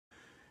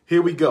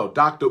Here we go.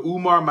 Dr.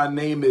 Umar, my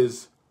name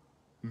is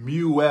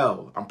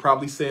Muel. I'm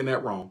probably saying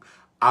that wrong.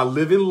 I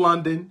live in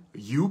London,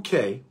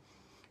 UK.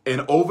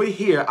 And over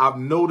here, I've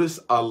noticed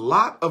a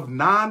lot of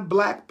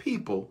non-black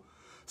people,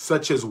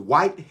 such as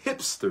white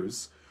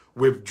hipsters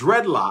with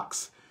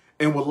dreadlocks,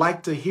 and would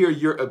like to hear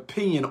your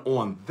opinion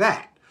on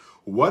that.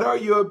 What are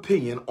your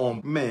opinion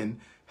on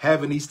men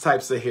having these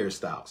types of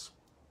hairstyles?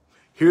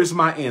 Here's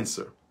my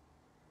answer.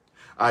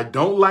 I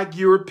don't like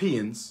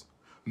Europeans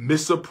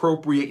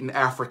misappropriating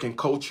African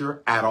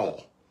culture at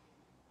all.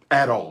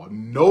 At all.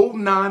 No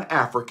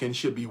non-African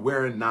should be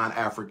wearing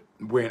African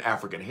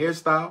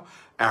hairstyle,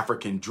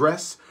 African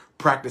dress,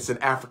 practicing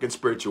African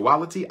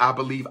spirituality. I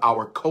believe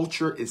our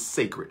culture is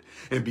sacred.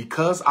 And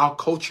because our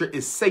culture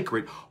is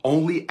sacred,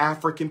 only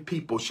African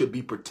people should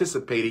be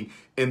participating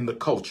in the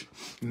culture.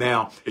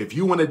 Now, if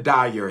you want to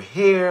dye your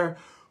hair,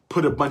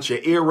 put a bunch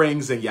of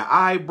earrings in your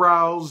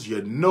eyebrows,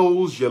 your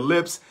nose, your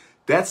lips,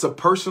 that's a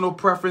personal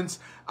preference.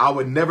 I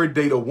would never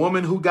date a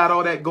woman who got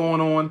all that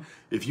going on.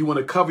 If you want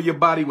to cover your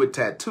body with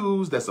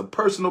tattoos, that's a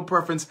personal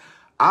preference.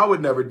 I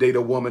would never date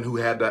a woman who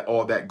had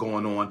all that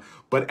going on.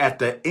 But at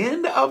the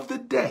end of the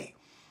day,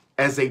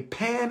 as a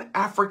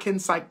Pan-African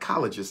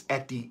psychologist,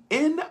 at the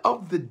end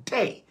of the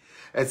day,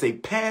 as a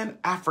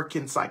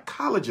Pan-African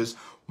psychologist,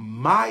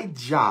 my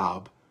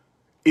job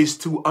is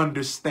to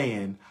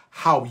understand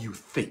how you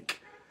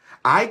think.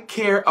 I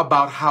care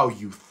about how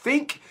you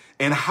think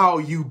and how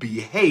you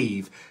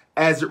behave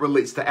as it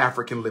relates to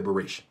African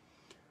liberation.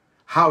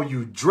 How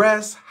you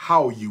dress,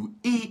 how you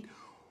eat,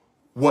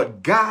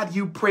 what God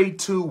you pray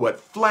to, what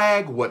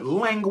flag, what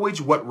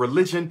language, what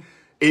religion,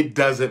 it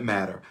doesn't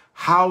matter.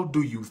 How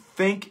do you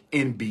think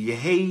and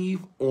behave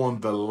on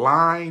the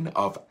line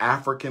of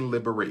African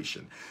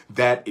liberation?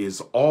 That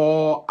is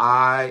all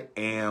I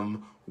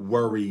am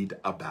worried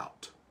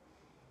about.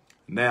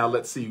 Now,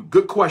 let's see.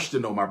 Good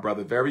question, though, my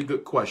brother. Very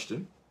good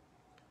question.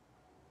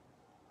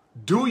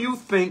 Do you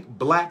think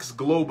blacks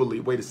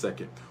globally, wait a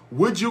second,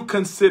 would you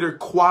consider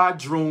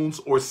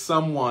quadroons or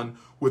someone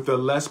with a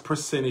less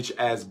percentage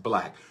as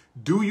black?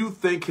 Do you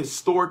think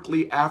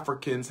historically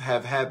Africans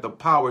have had the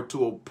power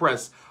to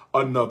oppress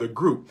another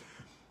group?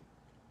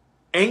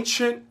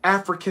 Ancient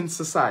African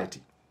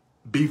society,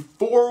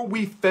 before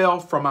we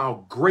fell from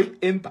our great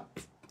empire,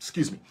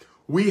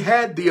 we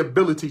had the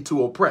ability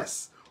to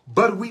oppress,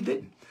 but we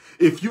didn't.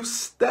 If you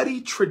study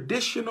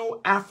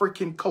traditional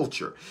African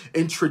culture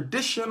and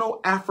traditional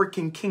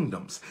African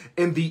kingdoms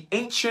in the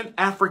ancient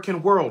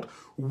African world,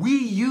 we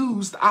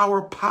used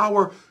our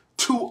power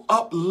to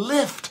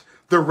uplift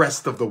the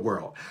rest of the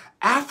world.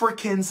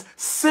 Africans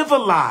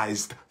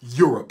civilized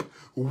Europe.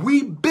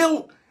 We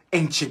built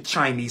ancient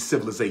Chinese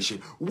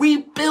civilization. We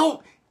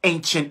built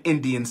ancient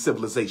Indian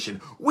civilization.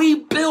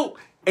 We built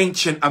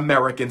ancient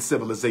American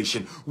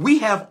civilization. We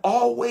have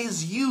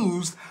always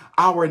used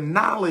our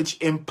knowledge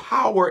and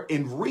power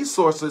and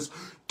resources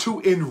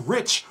to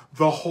enrich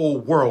the whole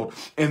world.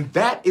 And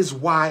that is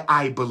why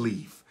I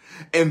believe.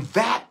 And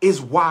that is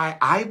why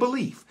I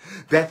believe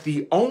that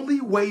the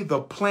only way the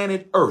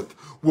planet Earth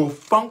will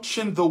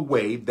function the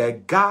way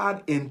that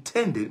God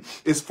intended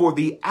is for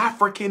the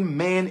African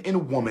man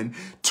and woman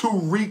to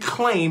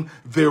reclaim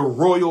their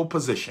royal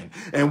position.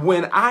 And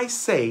when I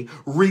say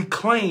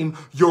reclaim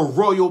your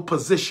royal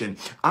position,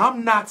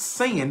 I'm not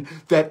saying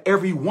that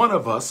every one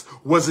of us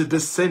was a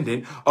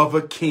descendant of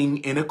a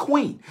king and a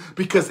queen,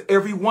 because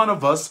every one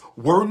of us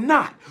were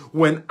not.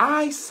 When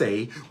I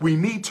say we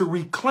need to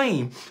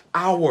reclaim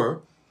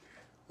our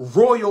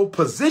royal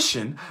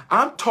position,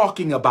 I'm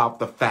talking about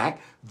the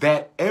fact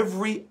that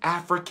every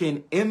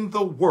African in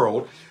the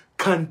world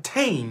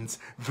contains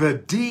the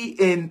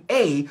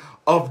DNA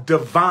of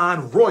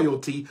divine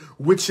royalty,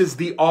 which is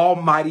the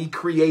almighty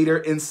creator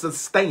and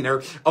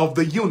sustainer of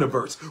the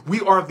universe. We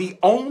are the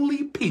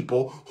only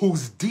people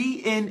whose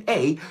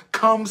DNA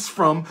comes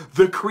from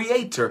the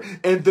creator,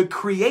 and the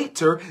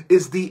creator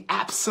is the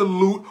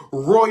absolute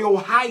royal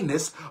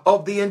highness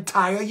of the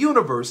entire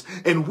universe,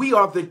 and we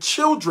are the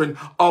children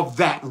of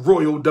that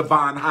royal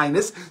divine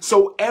highness.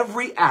 So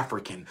every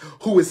African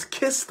who is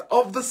kissed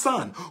of the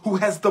sun, who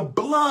has the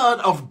blood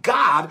of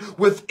God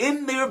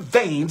within their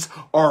veins,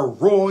 are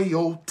royalty.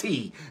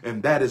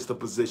 And that is the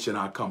position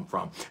I come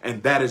from.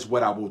 And that is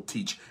what I will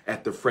teach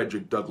at the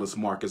Frederick Douglass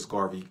Marcus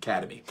Garvey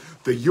Academy.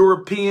 The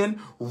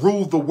European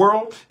ruled the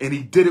world, and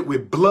he did it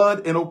with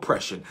blood and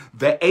oppression.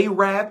 The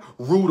Arab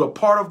ruled a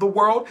part of the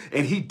world,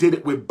 and he did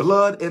it with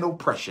blood and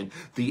oppression.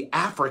 The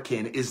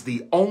African is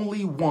the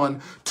only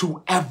one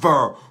to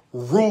ever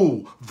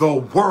rule the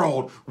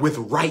world with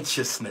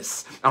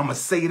righteousness. I'm going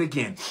to say it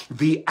again.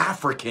 The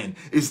African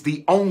is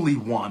the only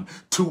one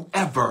to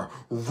ever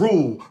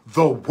rule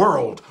the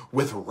world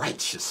with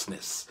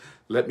righteousness.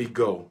 Let me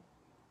go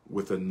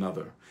with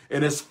another.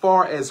 And as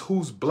far as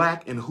who's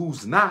black and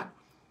who's not,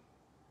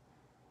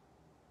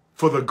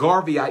 for the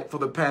Garveyite, for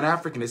the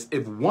Pan-Africanist,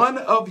 if one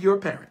of your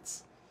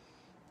parents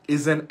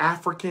is an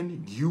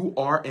African, you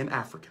are an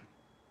African.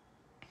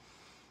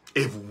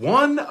 If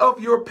one of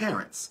your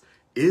parents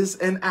is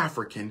an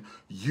African,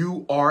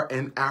 you are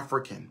an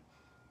African.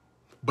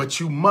 but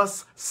you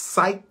must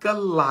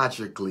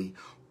psychologically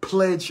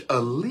pledge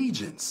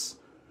allegiance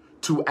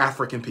to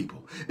African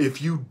people.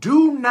 If you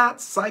do not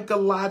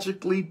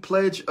psychologically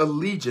pledge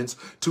allegiance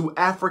to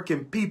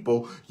African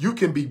people, you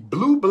can be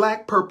blue,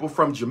 black, purple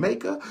from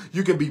Jamaica.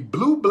 You can be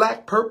blue,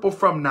 black, purple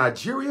from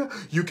Nigeria.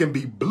 You can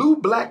be blue,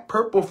 black,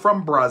 purple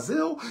from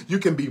Brazil. You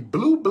can be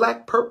blue,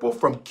 black, purple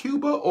from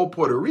Cuba or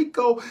Puerto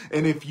Rico.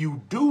 And if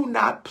you do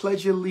not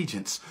pledge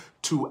allegiance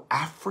to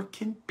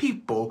African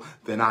people,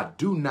 then I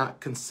do not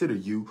consider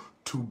you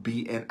to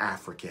be an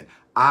African,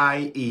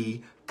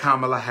 i.e.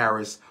 Kamala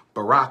Harris,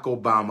 Barack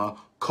Obama,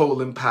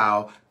 Colin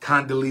Powell,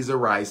 Condoleezza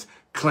Rice,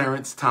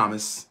 Clarence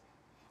Thomas,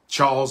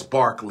 Charles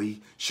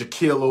Barkley,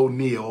 Shaquille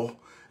O'Neal,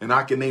 and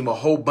I can name a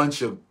whole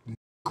bunch of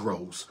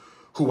Negroes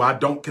who I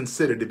don't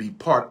consider to be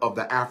part of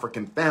the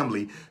African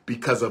family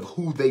because of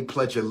who they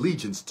pledge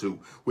allegiance to,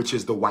 which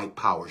is the white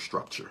power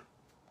structure.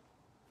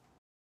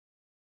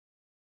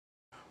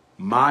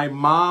 My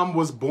mom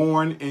was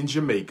born in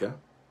Jamaica.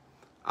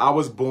 I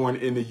was born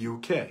in the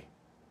UK.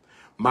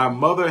 My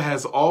mother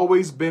has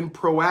always been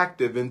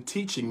proactive in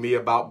teaching me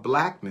about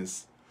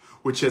blackness,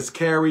 which has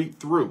carried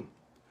through.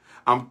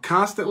 I'm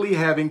constantly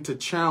having to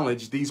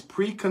challenge these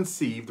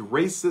preconceived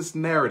racist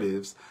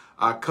narratives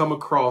I come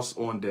across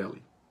on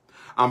daily.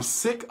 I'm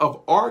sick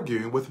of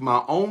arguing with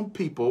my own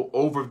people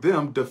over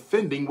them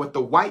defending what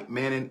the white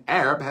man and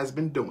Arab has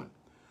been doing.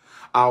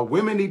 Our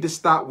women need to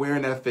stop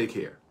wearing that fake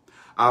hair.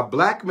 Our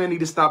black men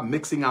need to stop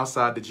mixing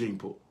outside the gene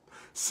pool.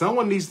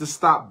 Someone needs to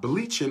stop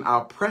bleaching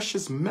our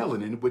precious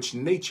melanin, which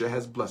nature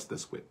has blessed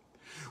us with.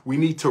 We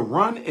need to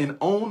run and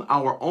own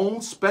our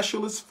own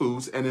specialist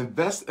foods and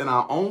invest in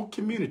our own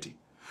community.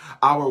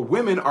 Our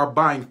women are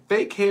buying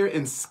fake hair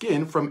and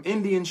skin from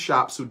Indian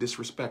shops who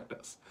disrespect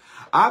us.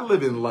 I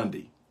live in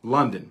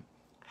London,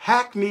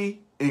 Hackney,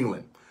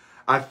 England.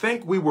 I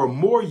think we were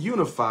more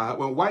unified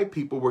when white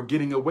people were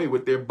getting away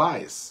with their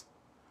bias.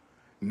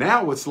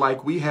 Now it's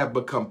like we have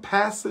become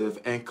passive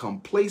and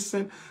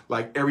complacent,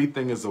 like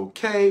everything is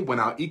okay when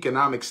our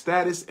economic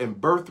status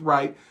and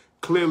birthright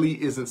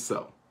clearly isn't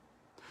so.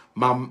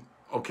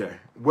 Okay,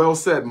 well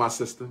said, my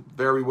sister.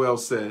 Very well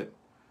said.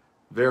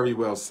 Very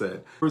well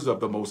said. Of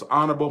the most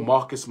honorable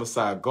Marcus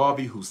Messiah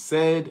Garvey, who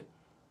said,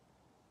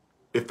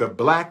 if the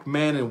black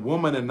man and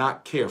woman are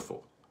not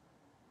careful,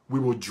 we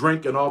will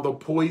drink in all the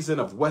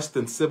poison of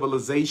Western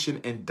civilization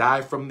and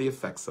die from the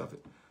effects of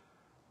it.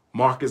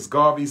 Marcus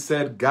Garvey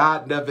said,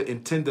 God never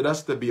intended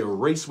us to be a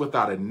race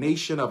without a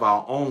nation of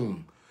our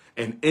own,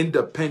 an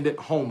independent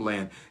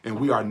homeland, and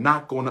we are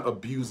not going to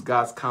abuse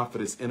God's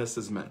confidence in us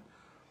as men.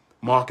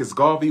 Marcus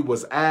Garvey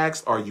was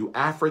asked, are you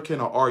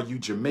African or are you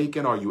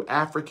Jamaican? Are you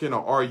African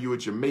or are you a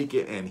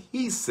Jamaican? And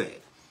he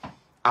said,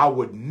 I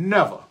would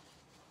never,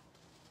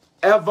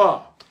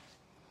 ever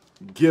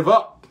give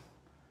up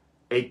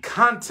a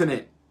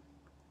continent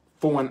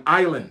for an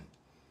island.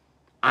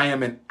 I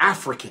am an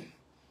African.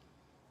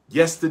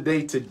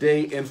 Yesterday,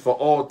 today, and for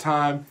all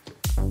time.